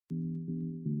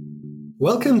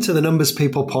Welcome to the Numbers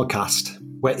People podcast,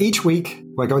 where each week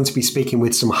we're going to be speaking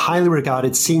with some highly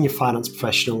regarded senior finance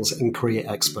professionals and career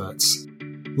experts,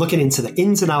 looking into the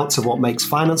ins and outs of what makes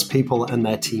finance people and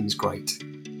their teams great.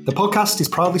 The podcast is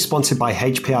proudly sponsored by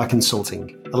HPR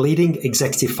Consulting, a leading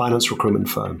executive finance recruitment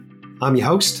firm. I'm your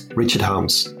host, Richard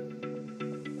Holmes.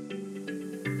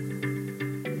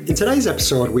 In today's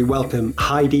episode, we welcome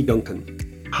Heidi Duncan.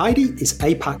 Heidi is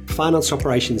APAC Finance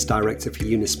Operations Director for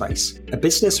Unispace, a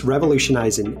business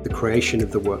revolutionising the creation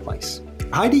of the workplace.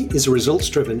 Heidi is a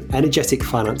results-driven, energetic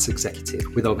finance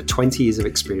executive with over 20 years of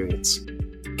experience.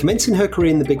 Commencing her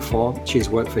career in the Big Four, she has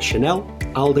worked for Chanel,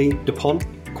 Aldi, DuPont,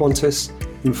 Qantas,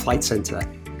 and Flight Centre.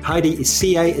 Heidi is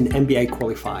CA and MBA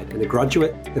qualified and a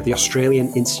graduate of the Australian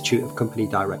Institute of Company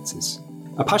Directors.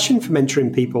 A passion for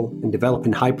mentoring people and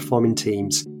developing high-performing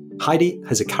teams, Heidi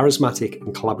has a charismatic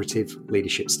and collaborative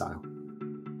leadership style.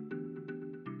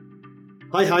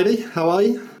 Hi Heidi, how are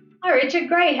you? Hi Richard,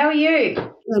 great. How are you?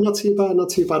 Yeah, not too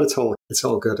bad at all. It's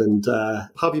all good. And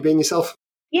how have you been yourself?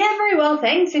 Yeah, very well,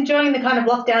 thanks. Enjoying the kind of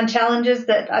lockdown challenges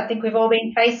that I think we've all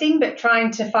been facing, but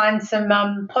trying to find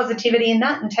some positivity in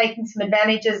that and taking some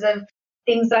advantages of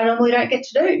things that I normally don't get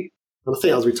to do. And I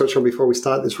think as we touched on before we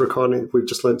started this recording, we've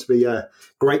just learned to be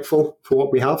grateful for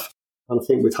what we have. And I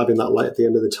think with having that light at the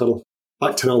end of the tunnel,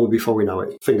 back to normal before we know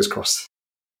it. Fingers crossed.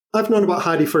 I've known about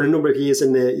Heidi for a number of years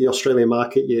in the Australian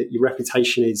market. Your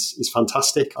reputation is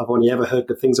fantastic. I've only ever heard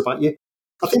good things about you.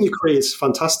 I think your career is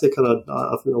fantastic, and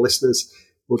I think the listeners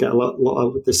will get a lot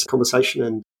out of this conversation.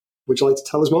 And would you like to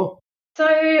tell us more? So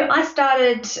I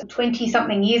started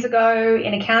 20-something years ago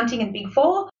in accounting in Big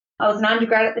Four. I was an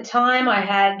undergrad at the time. I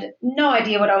had no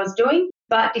idea what I was doing,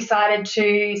 but decided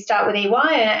to start with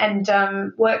EY and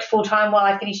worked full-time while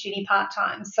I finished uni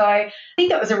part-time. So I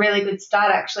think that was a really good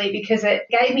start, actually, because it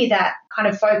gave me that kind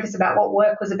of focus about what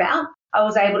work was about. I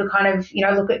was able to kind of,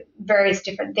 look at various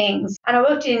different things. And I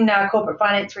worked in corporate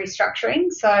finance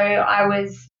restructuring, so I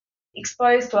was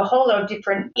exposed to a whole lot of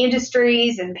different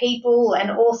industries and people and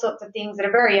all sorts of things at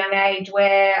a very young age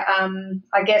where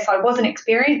I guess I wasn't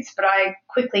experienced, but I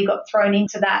quickly got thrown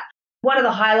into that. One of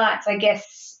the highlights, I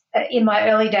guess, in my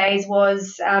early days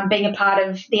was being a part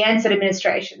of the ANZET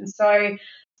administration. So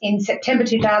in September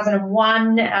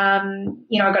 2001, I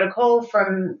got a call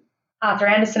from Arthur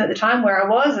Andersen at the time where I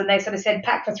was, and they sort of said,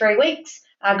 pack for 3 weeks,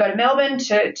 go to Melbourne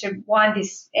to wind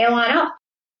this airline up.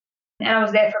 And I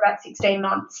was there for about 16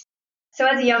 months. So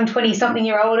as a young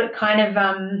 20-something-year-old, it kind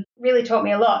of really taught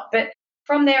me a lot. But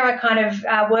from there, I kind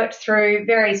of worked through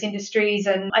various industries,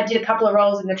 and I did a couple of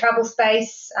roles in the travel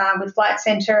space with Flight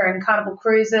Centre and Carnival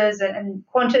Cruises and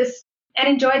Qantas, and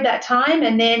enjoyed that time.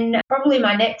 And then probably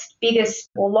my next biggest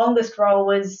or longest role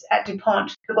was at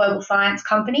DuPont, the global science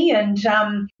company. And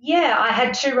I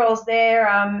had 2 roles there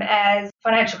as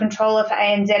financial controller for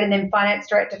ANZ and then finance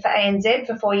director for ANZ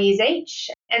for 4 years each.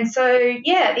 And so,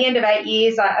 at the end of 8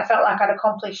 years, I felt like I'd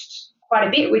accomplished quite a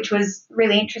bit, which was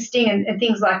really interesting, and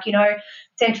things like,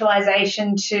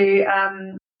 centralisation to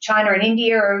China and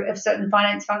India of certain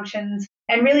finance functions,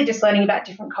 and really just learning about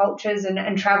different cultures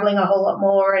and travelling a whole lot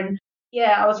more. And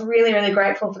I was really, really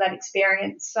grateful for that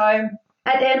experience. So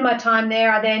at the end of my time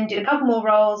there, I then did a couple more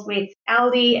roles with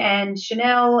Aldi and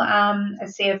Chanel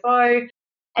as CFO.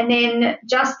 And then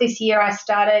just this year, I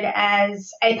started as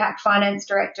APAC Finance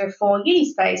Director for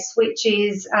Unispace, which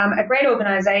is a great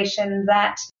organisation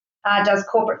that does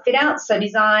corporate fit-outs, so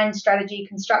design, strategy,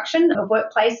 construction of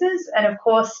workplaces. And, of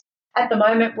course, at the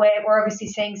moment, we're obviously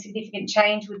seeing significant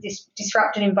change with this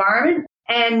disrupted environment.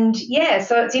 And,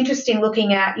 so it's interesting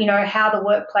looking at, how the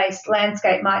workplace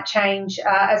landscape might change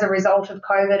as a result of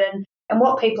COVID and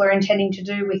what people are intending to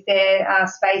do with their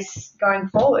space going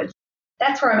forward.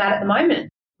 That's where I'm at the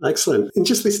moment. Excellent. And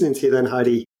just listening to you then,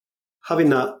 Heidi, having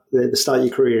that, the start of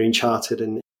your career in Chartered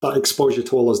and that exposure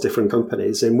to all those different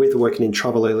companies, and with working in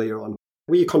travel earlier on,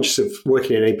 were you conscious of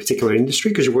working in a particular industry?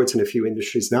 Because you've worked in a few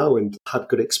industries now and had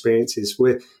good experiences.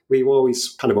 Were you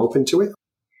always kind of open to it?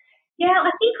 Yeah, I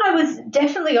think I was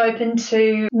definitely open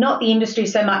to not the industry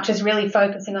so much as really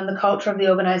focusing on the culture of the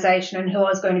organisation and who I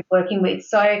was going to be working with.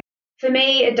 So for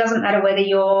me, it doesn't matter whether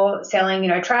you're selling,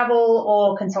 travel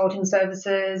or consulting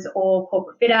services or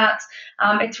corporate fit-outs.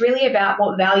 It's really about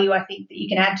what value I think that you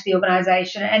can add to the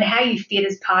organisation and how you fit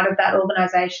as part of that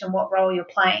organisation and what role you're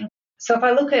playing. So if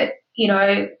I look at,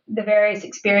 the various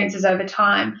experiences over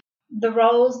time, the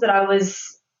roles that I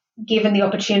was given the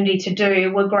opportunity to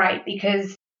do were great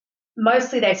because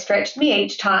mostly they stretched me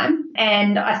each time.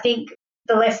 And I think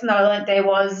the lesson that I learned there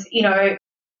was,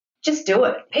 just do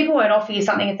it. People won't offer you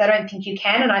something if they don't think you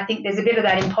can. And I think there's a bit of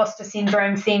that imposter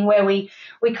syndrome thing where we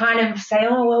kind of say,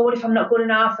 oh, well, what if I'm not good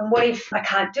enough? And what if I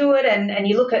can't do it? And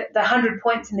you look at the 100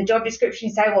 points in the job description,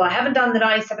 you say, well, I haven't done the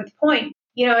 97th point.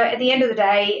 At the end of the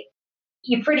day,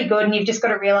 you're pretty good and you've just got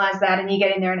to realize that and you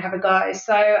get in there and have a go.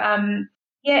 So,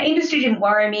 industry didn't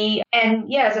worry me.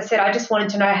 And as I said, I just wanted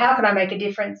to know how could I make a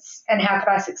difference and how could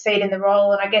I succeed in the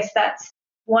role? And I guess that's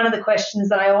one of the questions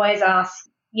that I always ask,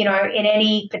 in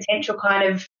any potential kind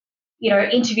of,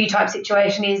 interview type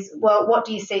situation is, well, what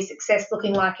do you see success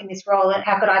looking like in this role and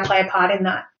how could I play a part in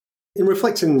that? In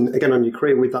reflecting again on your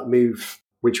career with that move,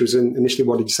 which was initially,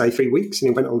 what did you say, 3 weeks,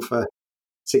 and it went on for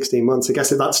 16 months. I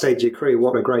guess at that stage of your career,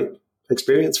 what a great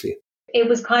experience for you. It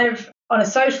was kind of on a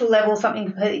social level something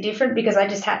completely different because I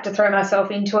just had to throw myself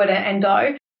into it and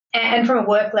go. And from a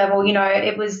work level,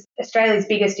 it was Australia's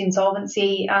biggest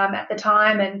insolvency at the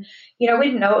time. And, we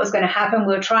didn't know what was going to happen.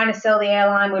 We were trying to sell the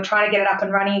airline. We were trying to get it up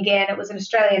and running again. It was an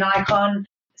Australian icon.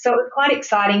 So it was quite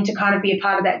exciting to kind of be a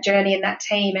part of that journey and that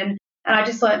team. And I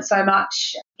just learned so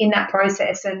much in that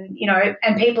process and,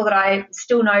 and people that I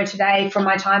still know today from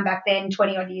my time back then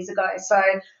 20 odd years ago. So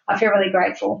I feel really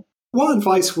grateful. What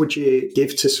advice would you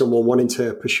give to someone wanting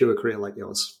to pursue a career like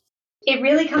yours? It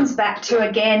really comes back to,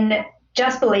 again,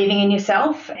 just believing in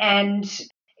yourself. And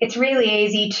it's really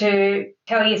easy to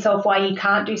tell yourself why you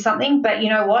can't do something, but you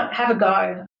know what? Have a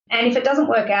go. And if it doesn't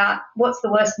work out, what's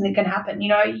the worst thing that can happen?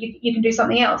 You can do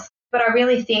something else. But I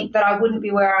really think that I wouldn't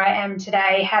be where I am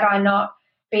today had I not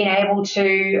been able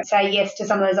to say yes to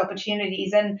some of those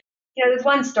opportunities. And there's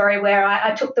one story where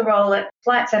I took the role at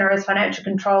Flight Centre as financial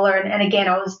controller, and again,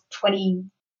 I was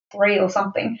 23 or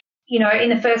something. In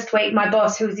the first week, my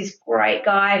boss, who was this great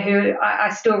guy who I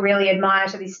still really admire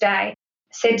to this day,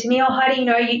 said to me, oh, Heidi,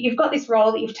 you've got this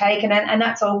role that you've taken, and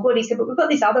that's all good. He said, but we've got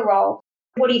this other role.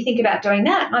 What do you think about doing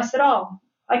that? And I said, oh,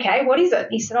 okay, what is it?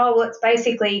 He said, oh, well, it's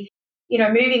basically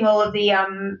moving all of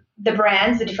the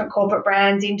brands, the different corporate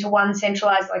brands into one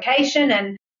centralized location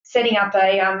and setting up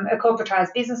a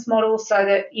corporatized business model so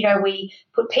that, we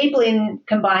put people in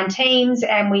combined teams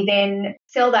and we then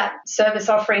sell that service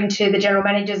offering to the general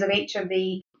managers of each of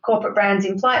the corporate brands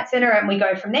in Flight Centre and we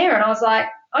go from there. And I was like,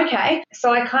 okay.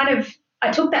 So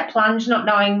I took that plunge not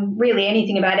knowing really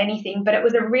anything about anything, but it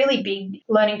was a really big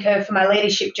learning curve for my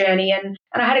leadership journey. And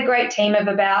I had a great team of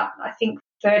about, I think,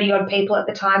 30 odd people at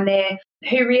the time there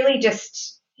who really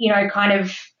just, kind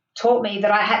of taught me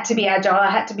that I had to be agile,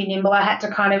 I had to be nimble, I had to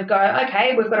kind of go,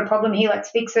 okay, we've got a problem here, let's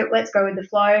fix it, let's go with the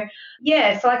flow.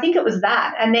 So I think it was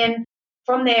that. And then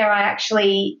from there, I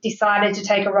actually decided to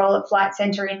take a role at Flight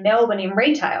Centre in Melbourne in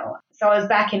retail. So I was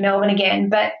back in Melbourne again,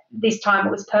 but this time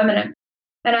it was permanent.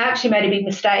 And I actually made a big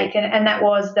mistake, and that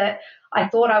was that I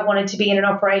thought I wanted to be in an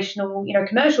operational,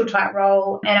 commercial type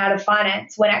role and out of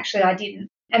finance when actually I didn't.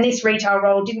 And this retail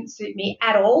role didn't suit me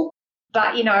at all.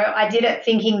 But, I did it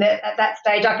thinking that at that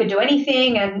stage I could do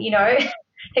anything and,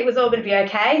 it was all going to be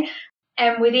okay.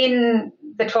 And within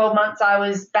the 12 months I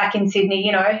was back in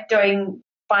Sydney, doing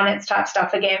finance type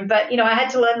stuff again. But, I had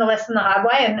to learn the lesson the hard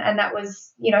way and that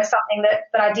was, something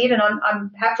that I did and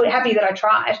I'm happy that I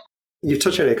tried. You've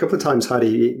touched on it a couple of times, Heidi.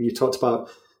 You talked about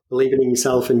believing in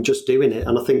yourself and just doing it.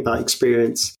 And I think that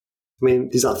experience,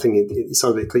 there's that thing, it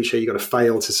sounds a bit cliche, you've got to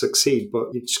fail to succeed, but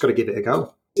you've just got to give it a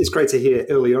go. It's great to hear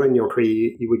early on in your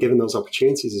career you were given those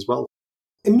opportunities as well.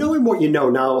 And knowing what you know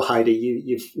now, Heidi,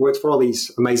 you've worked for all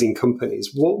these amazing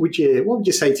companies. What would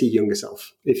you say to your younger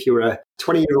self? If you were a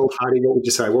 20-year-old Heidi, what would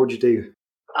you say? What would you do?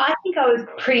 I think I was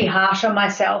pretty harsh on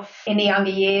myself in the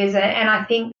younger years. And I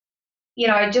think,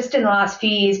 just in the last few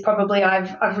years, probably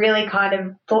I've really kind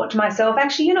of thought to myself,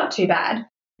 actually, you're not too bad.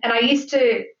 And I used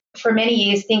to, for many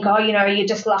years, think, oh, you're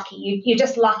just lucky. You're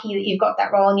just lucky that you've got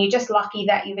that role and you're just lucky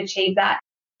that you've achieved that.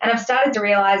 And I've started to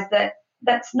realise that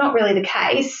that's not really the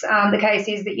case. The case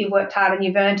is that you've worked hard and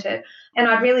you've earned it. And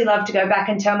I'd really love to go back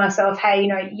and tell myself, hey,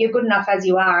 you're good enough as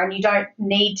you are and you don't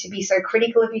need to be so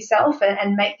critical of yourself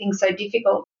and make things so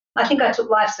difficult. I think I took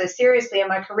life so seriously and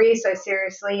my career so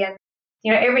seriously and,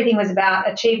 everything was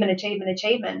about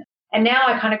achievement. And now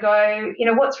I kind of go,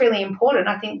 what's really important?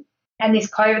 I think, and this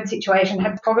COVID situation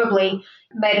had probably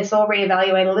made us all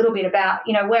reevaluate a little bit about,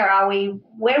 where are we,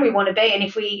 where do we want to be? And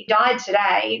if we died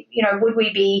today, would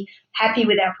we be happy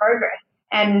with our progress?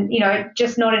 And,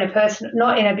 just not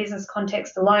in a business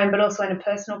context alone, but also in a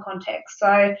personal context.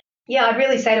 So, yeah, I'd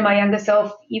really say to my younger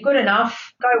self, you're good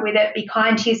enough, go with it, be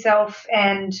kind to yourself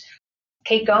and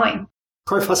keep going.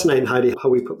 Quite fascinating, Heidi, how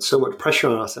we put so much pressure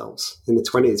on ourselves in the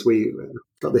 20s. We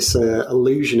got this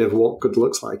illusion of what good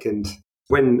looks like. And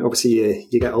When obviously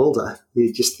you get older,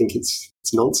 you just think it's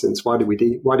nonsense. Why do we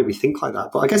think like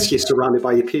that? But I guess you're surrounded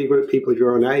by your peer group, people of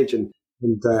your own age, and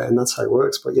that's how it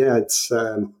works. But yeah, it's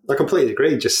I completely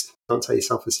agree. Just don't take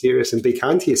yourself as serious and be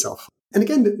kind to yourself. And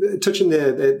again, touching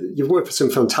you've worked for some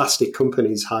fantastic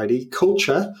companies, Heidi.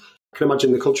 Culture, I can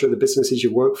imagine the culture of the businesses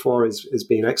you work for is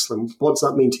being excellent. What does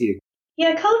that mean to you?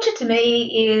 Yeah, culture to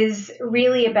me is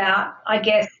really about, I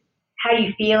guess, how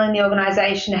you feel in the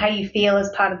organisation, how you feel as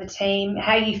part of the team,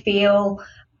 how you feel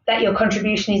that your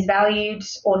contribution is valued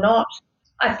or not.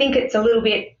 I think it's a little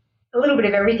bit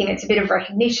of everything. It's a bit of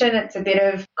recognition, it's a bit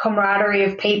of camaraderie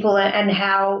of people and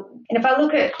if I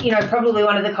look at, probably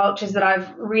one of the cultures that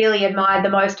I've really admired the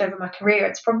most over my career,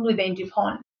 it's probably been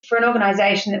DuPont. For an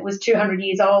organisation that was 200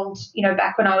 years old,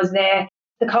 back when I was there,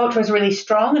 the culture was really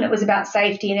strong and it was about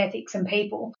safety and ethics and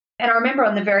people. And I remember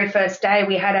on the very first day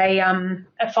we had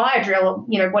a fire drill,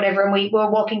 whatever, and we were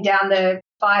walking down the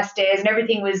fire stairs and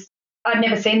everything was, I'd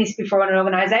never seen this before in an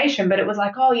organisation, but it was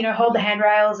like, hold the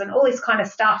handrails and all this kind of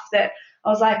stuff that I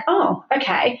was like, oh,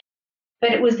 okay.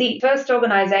 But it was the first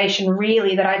organisation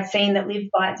really that I'd seen that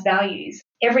lived by its values.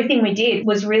 Everything we did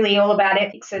was really all about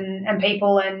ethics and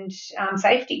people and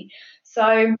safety.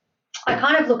 So I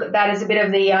kind of look at that as a bit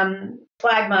of the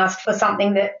flag mast for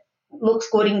something that looks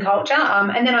good in culture.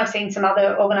 And then I've seen some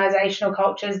other organisational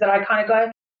cultures that I kind of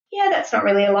go, yeah, that's not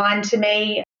really aligned to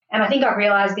me. And I think I've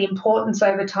realised the importance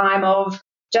over time of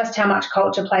just how much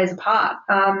culture plays a part.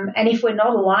 And if we're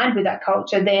not aligned with that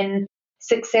culture, then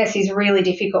success is really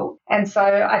difficult. And so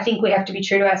I think we have to be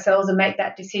true to ourselves and make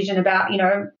that decision about,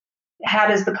 how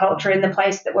does the culture in the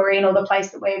place that we're in or the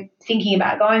place that we're thinking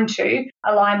about going to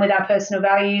align with our personal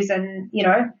values and,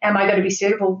 am I going to be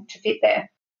suitable to fit there?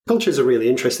 Culture is a really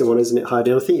interesting one, isn't it,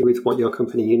 Heidi? I think with what your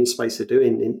company Unispace are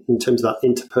doing in terms of that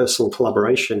interpersonal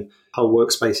collaboration, how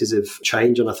workspaces have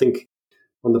changed. And I think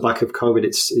on the back of COVID,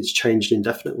 it's changed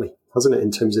indefinitely, hasn't it, in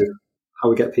terms of how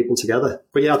we get people together.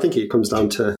 But yeah, I think it comes down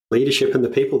to leadership and the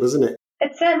people, doesn't it?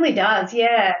 It certainly does,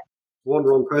 yeah. One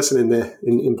wrong person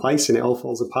in place and it all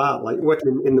falls apart. Like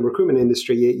working in the recruitment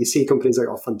industry, you see companies that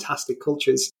got fantastic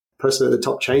cultures, person at the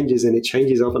top changes and it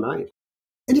changes overnight.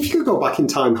 And if you could go back in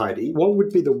time, Heidi, what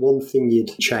would be the one thing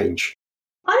you'd change?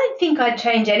 I don't think I'd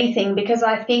change anything because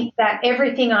I think that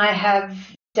everything I have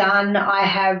done, I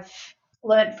have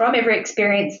learnt from. Every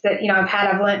experience that, I've had,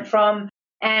 I've learnt from.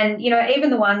 And, even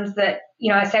the ones that,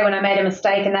 I say when I made a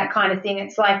mistake and that kind of thing,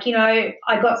 it's like,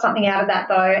 I got something out of that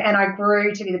though, and I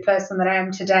grew to be the person that I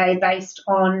am today based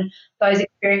on those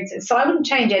experiences. So I wouldn't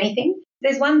change anything.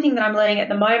 There's one thing that I'm learning at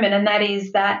the moment, and that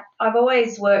is that I've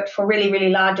always worked for really, really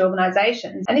large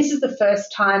organisations. And this is the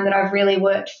first time that I've really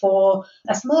worked for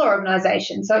a smaller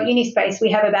organisation. So at Unispace, we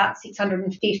have about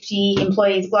 650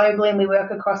 employees globally, and we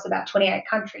work across about 28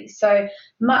 countries. So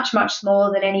much, much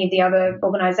smaller than any of the other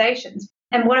organisations.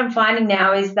 And what I'm finding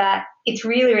now is that it's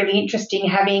really, really interesting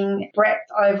having breadth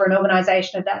over an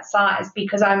organisation of that size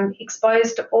because I'm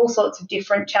exposed to all sorts of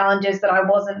different challenges that I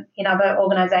wasn't in other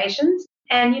organisations.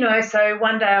 And, so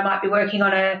one day I might be working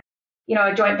on a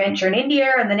joint venture in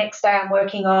India, and the next day I'm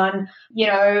working on,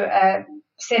 a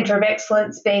centre of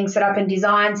excellence being set up in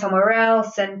design somewhere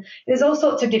else. And there's all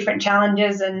sorts of different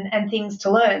challenges and things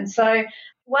to learn. So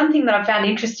one thing that I've found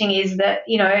interesting is that,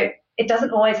 it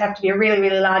doesn't always have to be a really,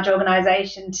 really large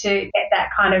organisation to get that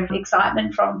kind of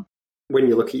excitement from. When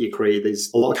you look at your career,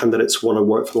 there's a lot of candidates want to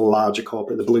work for the larger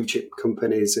corporate, the blue chip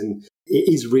companies, and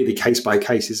it is really case by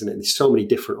case, isn't it? There's so many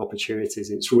different opportunities.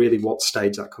 It's really what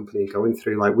stage that company are going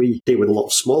through. Like we deal with a lot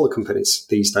of smaller companies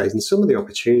these days, and some of the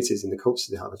opportunities in the culture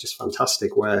they have are just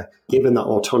fantastic, where given that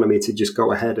autonomy to just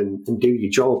go ahead and do your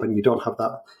job, and you don't have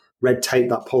that red tape,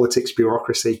 that politics,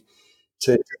 bureaucracy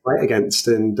to fight against,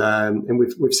 and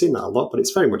we've seen that a lot. But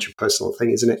it's very much a personal thing,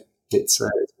 isn't it? It's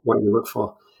what you look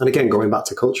for. And again, going back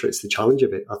to culture, it's the challenge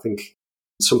of it. I think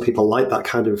some people like that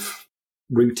kind of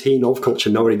routine of culture,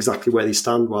 knowing exactly where they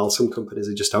stand, while some companies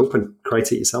are just open,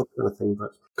 create it yourself kind of thing. But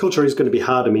culture is going to be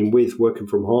hard. I mean, with working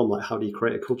from home, like how do you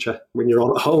create a culture when you're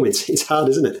all at home? It's hard,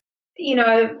 isn't it?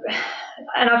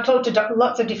 And I've talked to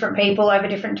lots of different people over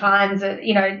different times,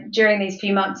 during these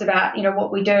few months about,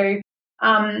 what we do.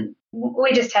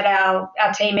 We just had our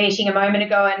team meeting a moment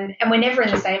ago, and we're never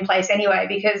in the same place anyway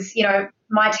because,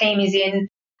 my team is in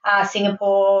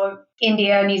Singapore,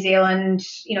 India, New Zealand,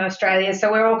 Australia.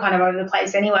 So we're all kind of over the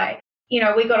place anyway.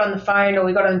 We got on the phone or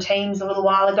we got on Teams a little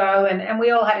while ago and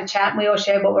we all had a chat and we all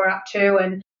shared what we're up to.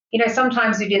 And,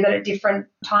 sometimes we do that at different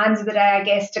times of the day, I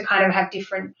guess, to kind of have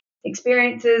different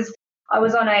experiences. I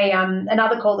was on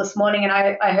another call this morning and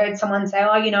I heard someone say,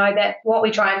 that what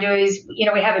we try and do is,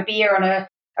 we have a beer on a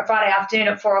a Friday afternoon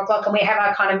at 4 o'clock and we have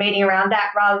our kind of meeting around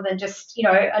that rather than just,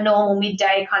 a normal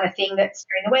midday kind of thing that's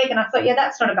during the week. And I thought, yeah,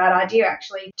 that's not a bad idea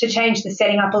actually to change the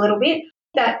setting up a little bit.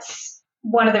 That's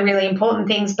one of the really important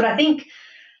things. But I think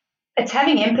it's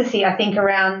having empathy, I think,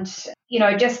 around,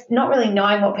 just not really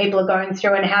knowing what people are going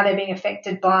through and how they're being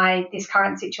affected by this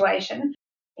current situation.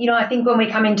 I think when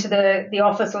we come into the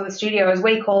office or the studio, as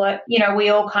we call it, we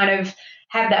all kind of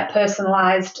have that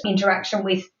personalised interaction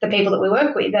with the people that we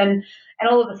work with. And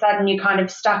all of a sudden you're kind of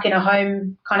stuck in a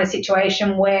home kind of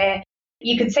situation where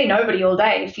you could see nobody all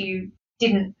day if you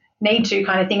didn't need to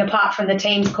kind of thing, apart from the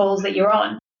Teams calls that you're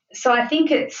on. So I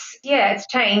think it's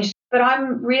changed, but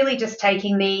I'm really just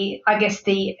taking the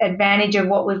advantage of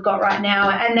what we've got right now.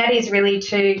 And that is really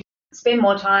to spend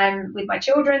more time with my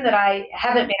children that I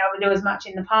haven't been able to do as much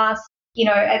in the past.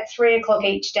 At 3 o'clock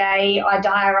each day, I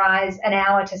diarise an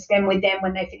hour to spend with them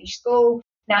when they finish school.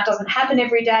 Now, it doesn't happen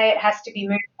every day. It has to be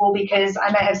movable because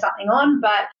I may have something on,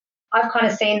 but I've kind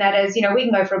of seen that as, we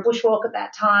can go for a bushwalk at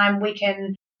that time. We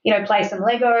can, play some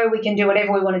Lego. We can do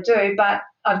whatever we want to do. But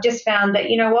I've just found that,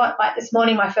 like this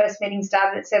morning, my first meeting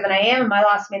started at 7 a.m. and my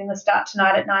last meeting will start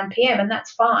tonight at 9 p.m. and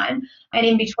that's fine. And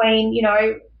in between,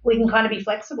 we can kind of be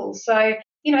flexible. So,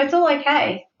 it's all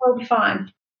okay. We'll be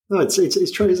fine. No,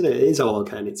 it's true, isn't it? It is all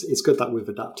okay. And it's good that we've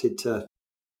adapted to,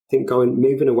 I think,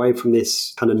 moving away from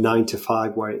this kind of 9 to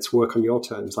 5 where it's work on your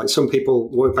terms. Like some people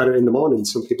work better in the morning,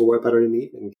 some people work better in the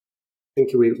evening. I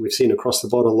think we've seen across the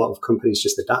board a lot of companies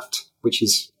just adapt, which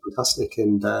is fantastic.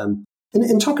 And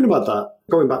talking about that,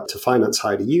 going back to finance,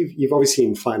 Heidi, you've obviously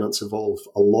seen finance evolve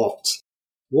a lot.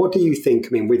 What do you think,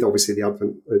 with obviously the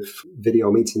advent of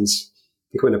video meetings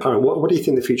becoming apparent, what do you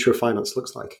think the future of finance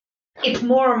looks like? It's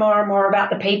more and more and more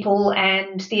about the people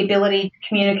and the ability to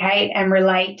communicate and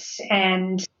relate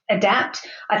and adapt.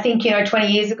 I think, 20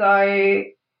 years ago,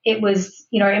 it was,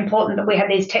 important that we had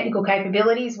these technical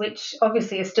capabilities, which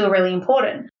obviously are still really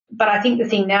important. But I think the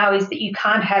thing now is that you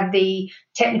can't have the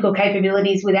technical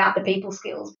capabilities without the people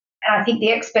skills. And I think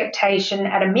the expectation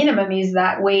at a minimum is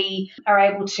that we are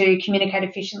able to communicate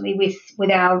efficiently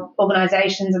with our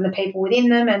organisations and the people within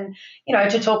them and,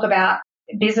 to talk about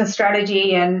business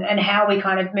strategy and how we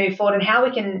kind of move forward and how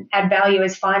we can add value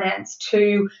as finance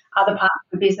to other parts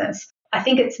of the business. I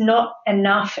think it's not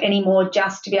enough anymore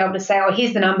just to be able to say, oh,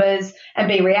 here's the numbers and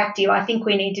be reactive. I think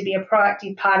we need to be a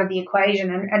proactive part of the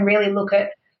equation and really look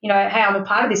at, hey, I'm a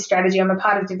part of this strategy. I'm a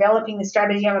part of developing the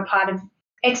strategy. I'm a part of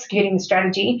executing the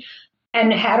strategy.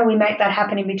 And how do we make that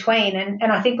happen in between? And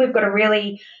I think we've got a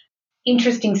really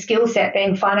interesting skill set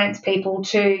being finance people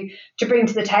to bring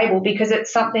to the table because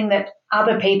it's something that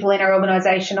other people in our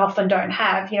organisation often don't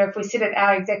have. If we sit at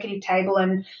our executive table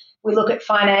and we look at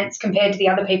finance compared to the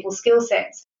other people's skill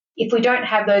sets, if we don't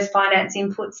have those finance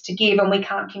inputs to give and we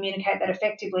can't communicate that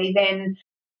effectively, then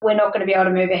we're not going to be able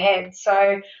to move ahead.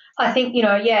 So I think,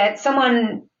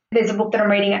 there's a book that I'm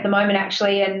reading at the moment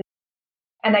actually, and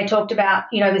they talked about,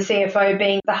 the CFO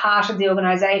being the heart of the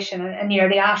organisation and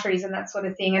the arteries and that sort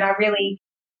of thing. And I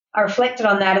reflected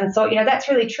on that and thought, that's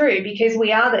really true because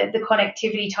we are the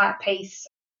connectivity type piece.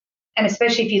 And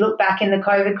especially if you look back in the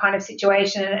COVID kind of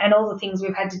situation and all the things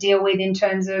we've had to deal with in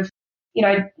terms of,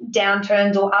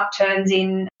 downturns or upturns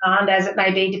in demand as it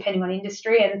may be, depending on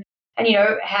industry and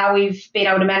how we've been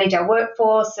able to manage our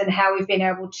workforce and how we've been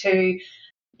able to,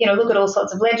 look at all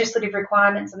sorts of legislative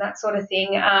requirements and that sort of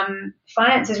thing.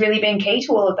 Finance has really been key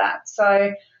to all of that.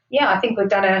 So, I think we've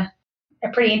done a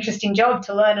pretty interesting job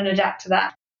to learn and adapt to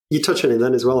that. You touch on it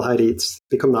then as well, Heidi. It's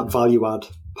become that value add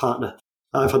partner.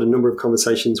 I've had a number of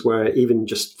conversations where even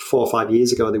just 4 or 5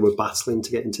 years ago, they were battling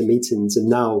to get into meetings, and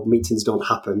now meetings don't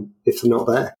happen if they're not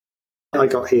there. I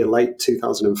got here late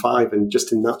 2005, and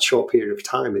just in that short period of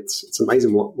time, it's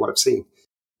amazing what I've seen.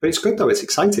 But it's good, though. It's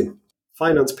exciting.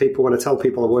 Finance people, when I tell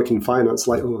people I work in finance,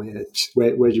 like, oh, yeah,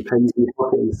 where's your pens in your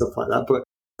pocket and stuff like that. But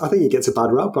I think it gets a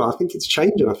bad rap, but I think it's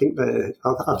changing. I think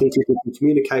if you can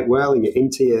communicate well and you're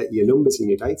into your numbers and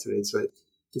your data,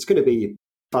 it's going to be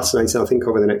fascinating, I think,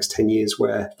 over the next 10 years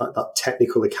where that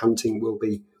technical accounting will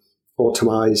be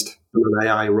automised and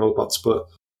AI robots. But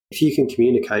if you can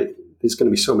communicate, there's going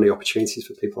to be so many opportunities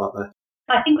for people out there.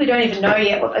 I think we don't even know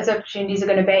yet what those opportunities are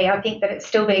going to be. I think that it's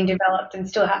still being developed and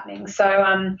still happening. So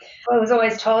I was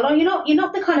always told, oh, you're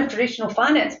not the kind of traditional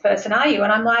finance person, are you?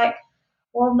 And I'm like,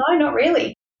 well, no, not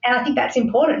really. And I think that's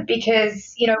important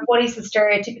because, what is the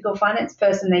stereotypical finance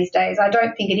person these days? I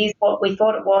don't think it is what we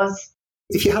thought it was.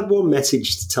 If you had one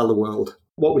message to tell the world,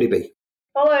 what would it be?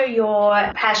 Follow your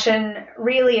passion,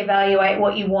 really evaluate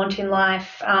what you want in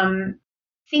life.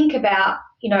 Think about,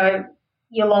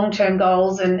 your long-term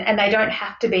goals and they don't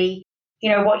have to be,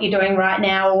 what you're doing right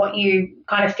now or what you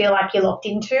kind of feel like you're locked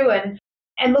into and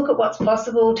and look at what's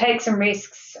possible, take some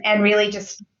risks, and really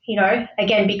just,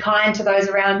 again, be kind to those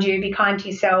around you, be kind to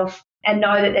yourself, and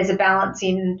know that there's a balance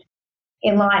in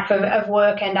life of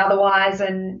work and otherwise,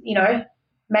 and,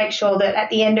 make sure that at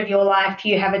the end of your life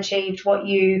you have achieved what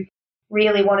you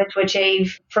really wanted to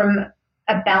achieve from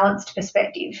a balanced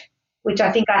perspective, which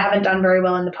I think I haven't done very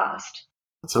well in the past.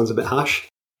 That sounds a bit harsh.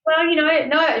 Well,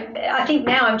 no, I think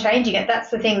now I'm changing it. That's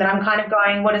the thing that I'm kind of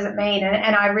going, what does it mean?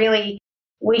 And I really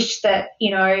wish that,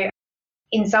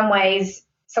 in some ways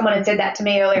someone had said that to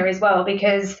me earlier as well,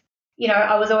 because,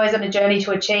 I was always on a journey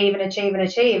to achieve and achieve and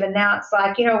achieve. And now it's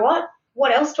like,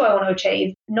 what else do I want to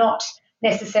achieve? Not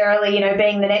necessarily,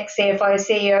 being the next CFO,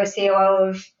 CEO,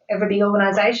 COO of a big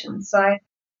organisation. So I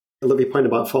love your point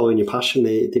about following your passion.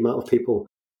 The amount of people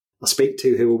I speak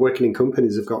to who are working in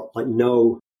companies have got like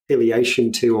no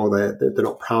affiliation to, or they're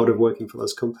not proud of working for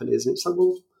those companies. And it's like,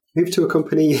 well, move to a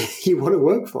company you want to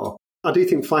work for. I do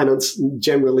think finance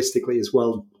generalistically as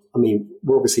well, I mean,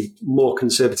 we're obviously more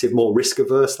conservative, more risk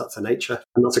averse. That's a nature,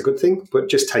 and that's a good thing. But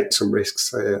just take some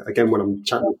risks. Again, when I'm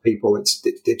chatting with people,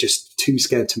 they're just too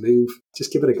scared to move.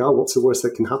 Just give it a go. What's the worst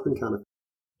that can happen, kind of?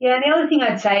 Yeah, and the other thing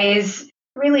I'd say is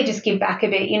really just give back a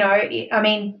bit. I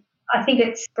mean, I think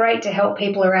it's great to help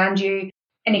people around you.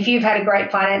 And if you've had a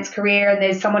great finance career and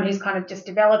there's someone who's kind of just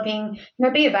developing,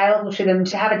 be available to them,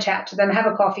 to have a chat to them, have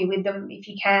a coffee with them if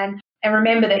you can. And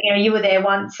remember that, you were there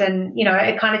once, and,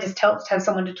 it kind of just helps to have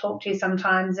someone to talk to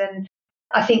sometimes. And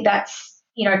I think that's,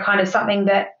 kind of something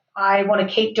that I want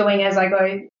to keep doing as I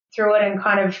go through it, and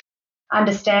kind of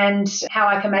understand how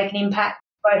I can make an impact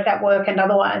both at work and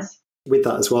otherwise. With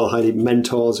that as well, Heidi,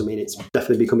 mentors, I mean, it's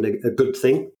definitely becoming a good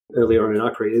thing. Earlier on in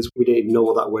our careers, we didn't even know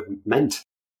what that word meant.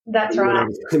 That's right. When I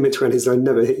was in my 20s, I'd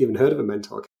never even heard of a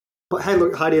mentor. But hey,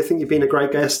 look, Heidi, I think you've been a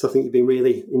great guest. I think you've been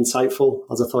really insightful,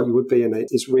 as I thought you would be, and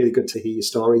it's really good to hear your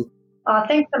story. Oh,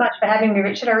 thanks so much for having me,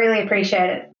 Richard. I really appreciate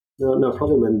it. No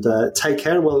problem, and take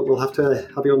care. We'll have to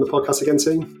have you on the podcast again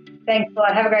soon. Thanks a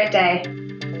lot. Have a great day.